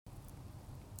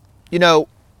You know,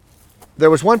 there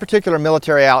was one particular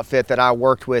military outfit that I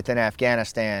worked with in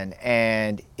Afghanistan,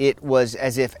 and it was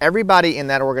as if everybody in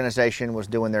that organization was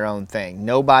doing their own thing.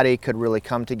 Nobody could really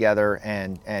come together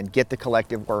and get the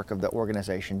collective work of the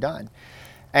organization done.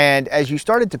 And as you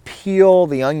started to peel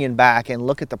the onion back and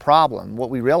look at the problem, what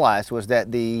we realized was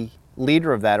that the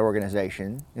leader of that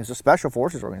organization, it's a special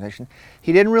forces organization,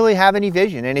 he didn't really have any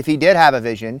vision. And if he did have a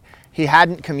vision, he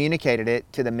hadn't communicated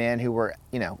it to the men who were,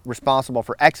 responsible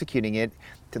for executing it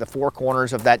to the four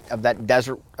corners of that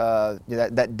desert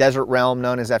that desert realm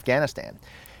known as Afghanistan.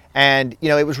 And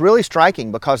it was really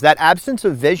striking because that absence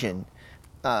of vision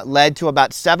led to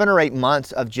about 7 or 8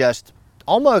 months of just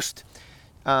almost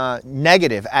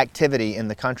negative activity in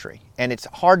the country. And it's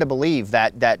hard to believe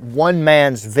that one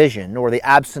man's vision or the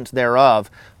absence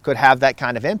thereof could have that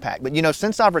kind of impact. But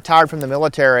since I've retired from the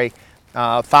military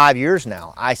 5 years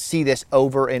now, I see this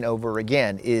over and over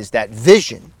again, is that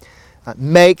vision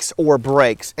makes or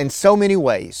breaks in so many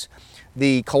ways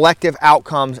the collective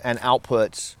outcomes and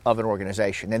outputs of an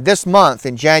organization. And this month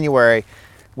in January,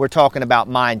 we're talking about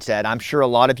mindset. I'm sure a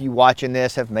lot of you watching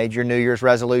this have made your New Year's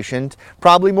resolutions.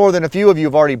 Probably more than a few of you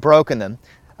have already broken them.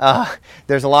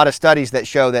 There's a lot of studies that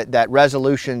show that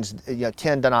resolutions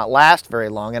tend to not last very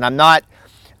long. And I'm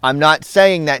not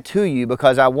saying that to you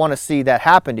because I want to see that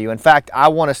happen to you. In fact, I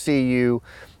want to see you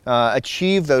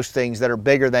achieve those things that are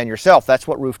bigger than yourself. That's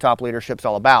what Rooftop Leadership's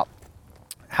all about.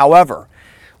 However,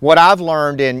 what I've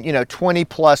learned in 20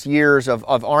 plus years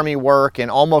of Army work and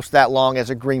almost that long as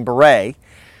a Green Beret,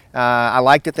 I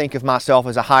like to think of myself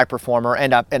as a high performer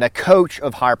and a coach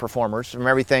of high performers from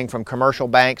everything from commercial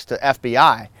banks to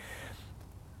FBI.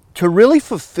 To really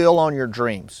fulfill on your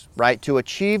dreams, right? To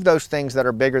achieve those things that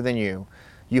are bigger than you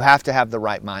have to have the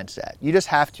right mindset. You just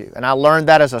have to. And I learned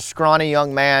that as a scrawny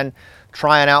young man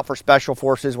trying out for Special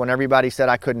Forces when everybody said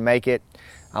I couldn't make it.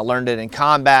 I learned it in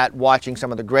combat, watching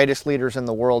some of the greatest leaders in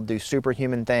the world do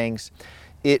superhuman things.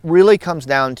 It really comes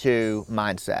down to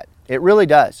mindset. It really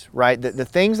does, right? The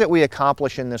things that we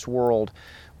accomplish in this world,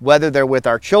 whether they're with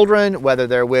our children, whether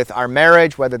they're with our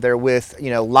marriage, whether they're with,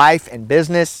 life and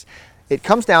business, it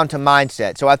comes down to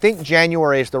mindset. So I think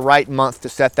January is the right month to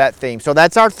set that theme. So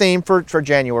that's our theme for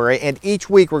January. And each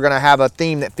week we're going to have a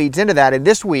theme that feeds into that. And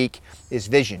this week is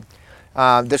vision.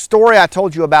 The story I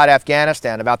told you about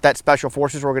Afghanistan, about that Special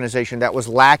Forces organization that was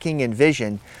lacking in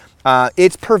vision,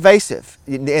 it's pervasive.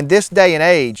 In this day and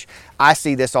age, I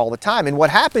see this all the time. And what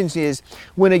happens is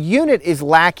when a unit is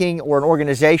lacking or an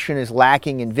organization is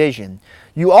lacking in vision,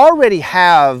 you already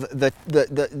have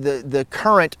the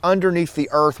current underneath the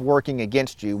earth working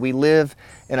against you. We live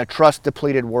in a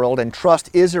trust-depleted world, and trust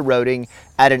is eroding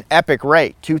at an epic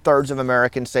rate. 2/3 of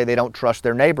Americans say they don't trust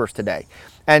their neighbors today.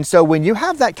 And so when you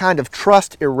have that kind of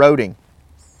trust eroding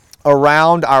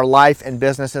around our life and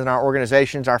business and our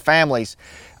organizations, our families,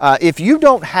 if you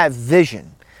don't have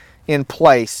vision in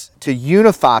place to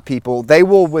unify people, they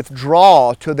will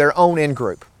withdraw to their own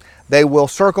in-group. They will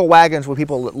circle wagons with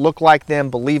people that look like them,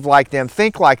 believe like them,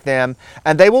 think like them,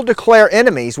 and they will declare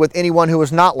enemies with anyone who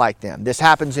is not like them. This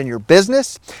happens in your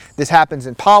business, this happens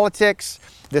in politics,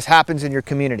 this happens in your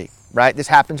community, right? This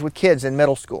happens with kids in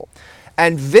middle school.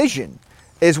 And vision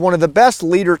is one of the best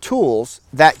leader tools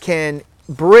that can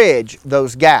bridge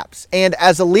those gaps. And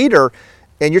as a leader,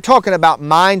 and you're talking about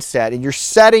mindset and you're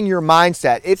setting your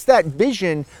mindset, it's that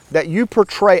vision that you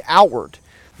portray outward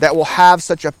that will have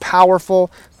such a powerful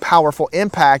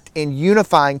impact in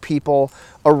unifying people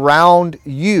around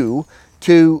you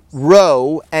to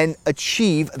row and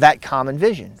achieve that common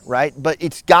vision, right? But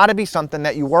it's got to be something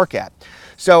that you work at.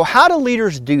 So how do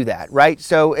leaders do that, right?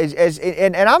 So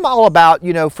and I'm all about,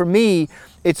 for me,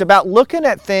 it's about looking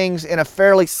at things in a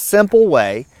fairly simple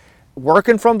way,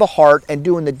 working from the heart and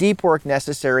doing the deep work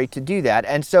necessary to do that.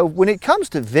 And so when it comes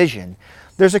to vision,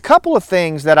 there's a couple of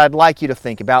things that I'd like you to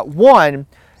think about. One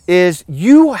is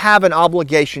you have an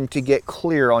obligation to get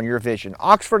clear on your vision.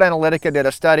 Oxford Analytica did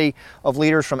a study of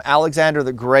leaders from Alexander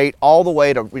the Great all the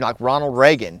way to like Ronald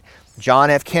Reagan, John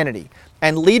F. Kennedy,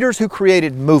 and leaders who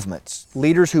created movements,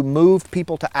 leaders who moved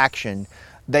people to action.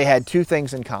 They had two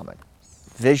things in common: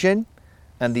 vision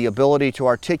and the ability to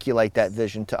articulate that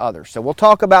vision to others. So we'll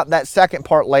talk about that second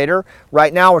part later.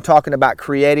 Right now we're talking about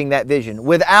creating that vision.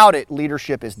 Without it,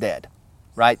 leadership is dead,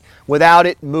 right? Without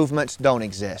it, movements don't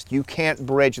exist. You can't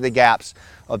bridge the gaps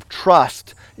of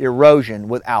trust erosion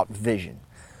without vision.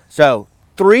 So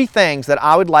 3 things that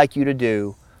I would like you to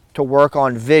do to work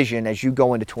on vision as you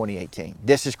go into 2018.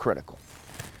 This is critical.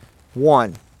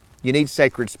 1, you need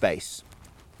sacred space.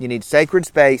 You need sacred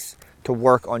space to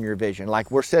work on your vision. Like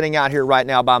we're sitting out here right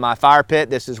now by my fire pit.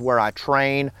 This is where I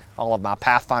train all of my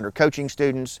Pathfinder coaching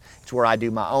students. It's where I do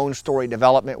my own story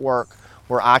development work,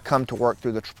 where I come to work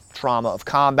through the trauma of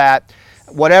combat.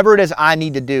 Whatever it is I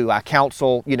need to do, I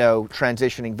counsel,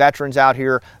 transitioning veterans out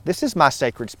here. This is my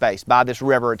sacred space by this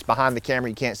river. It's behind the camera,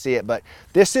 you can't see it, but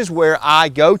this is where I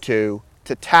go to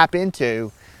tap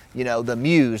into, the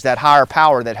muse, that higher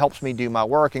power that helps me do my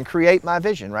work and create my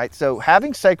vision, right? So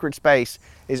having sacred space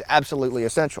is absolutely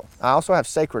essential. I also have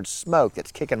sacred smoke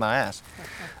that's kicking my ass.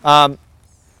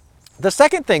 The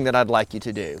second thing that I'd like you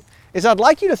to do is I'd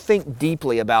like you to think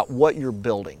deeply about what you're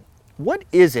building. What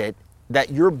is it that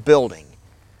you're building,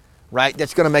 right,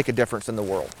 that's going to make a difference in the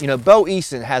world? Bo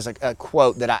Eason has a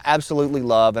quote that I absolutely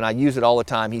love, and I use it all the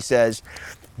time. He says,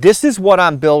 "This is what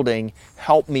I'm building,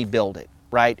 help me build it."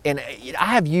 Right? And I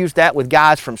have used that with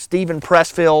guys from Stephen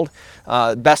Pressfield,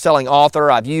 best-selling author.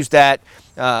 I've used that,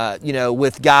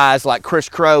 with guys like Chris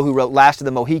Crow, who wrote Last of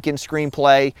the Mohicans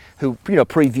screenplay, who,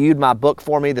 previewed my book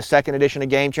for me, the second edition of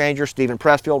Game Changer. Stephen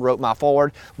Pressfield wrote my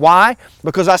foreword. Why?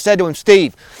 Because I said to him,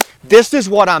 "Steve, this is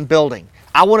what I'm building.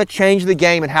 I want to change the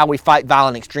game and how we fight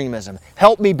violent extremism.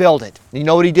 Help me build it." And you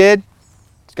know what he did?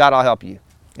 "Scott, I'll help you."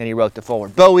 And he wrote the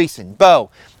foreword. Bo Eason, "Bo,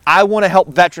 I want to help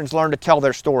veterans learn to tell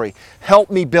their story.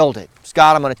 Help me build it."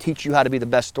 "Scott, I'm going to teach you how to be the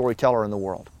best storyteller in the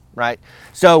world," right?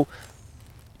 So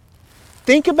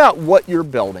think about what you're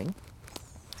building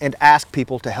and ask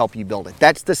people to help you build it.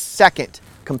 That's the second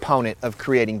component of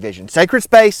creating vision. Sacred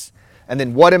space, and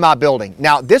then what am I building?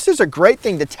 Now, this is a great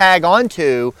thing to tag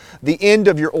onto the end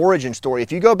of your origin story.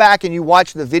 If you go back and you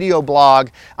watch the video blog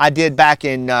I did back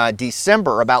in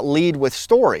December about Lead with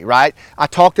Story, right? I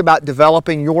talked about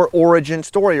developing your origin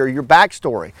story or your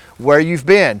backstory, where you've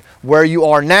been, where you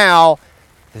are now.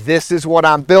 This is what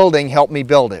I'm building, help me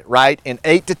build it, right? In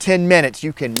 8 to 10 minutes,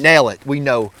 you can nail it. We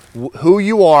know who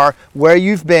you are, where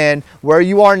you've been, where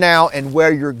you are now, and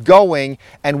where you're going,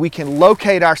 and we can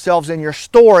locate ourselves in your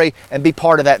story and be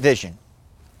part of that vision,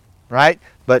 right?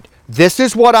 But this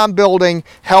is what I'm building,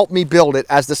 help me build it,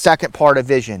 as the second part of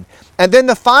vision. And then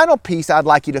the final piece I'd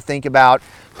like you to think about,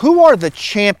 who are the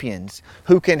champions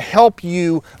who can help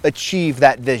you achieve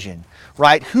that vision,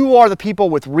 right? Who are the people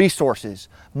with resources,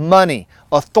 money,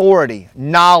 authority,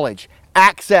 knowledge,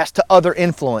 access to other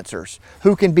influencers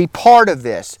who can be part of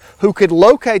this, who could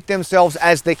locate themselves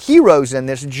as the heroes in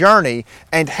this journey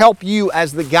and help you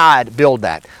as the guide build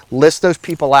that? List those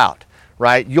people out,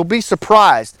 right? You'll be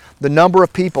surprised the number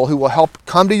of people who will help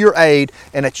come to your aid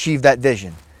and achieve that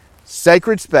vision.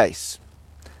 Sacred space.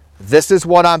 This is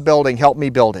what I'm building, help me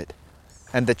build it.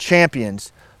 And the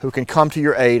champions who can come to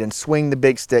your aid and swing the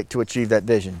big stick to achieve that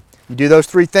vision. You do those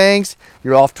three things,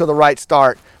 you're off to the right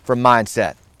start for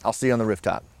mindset. I'll see you on the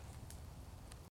rooftop.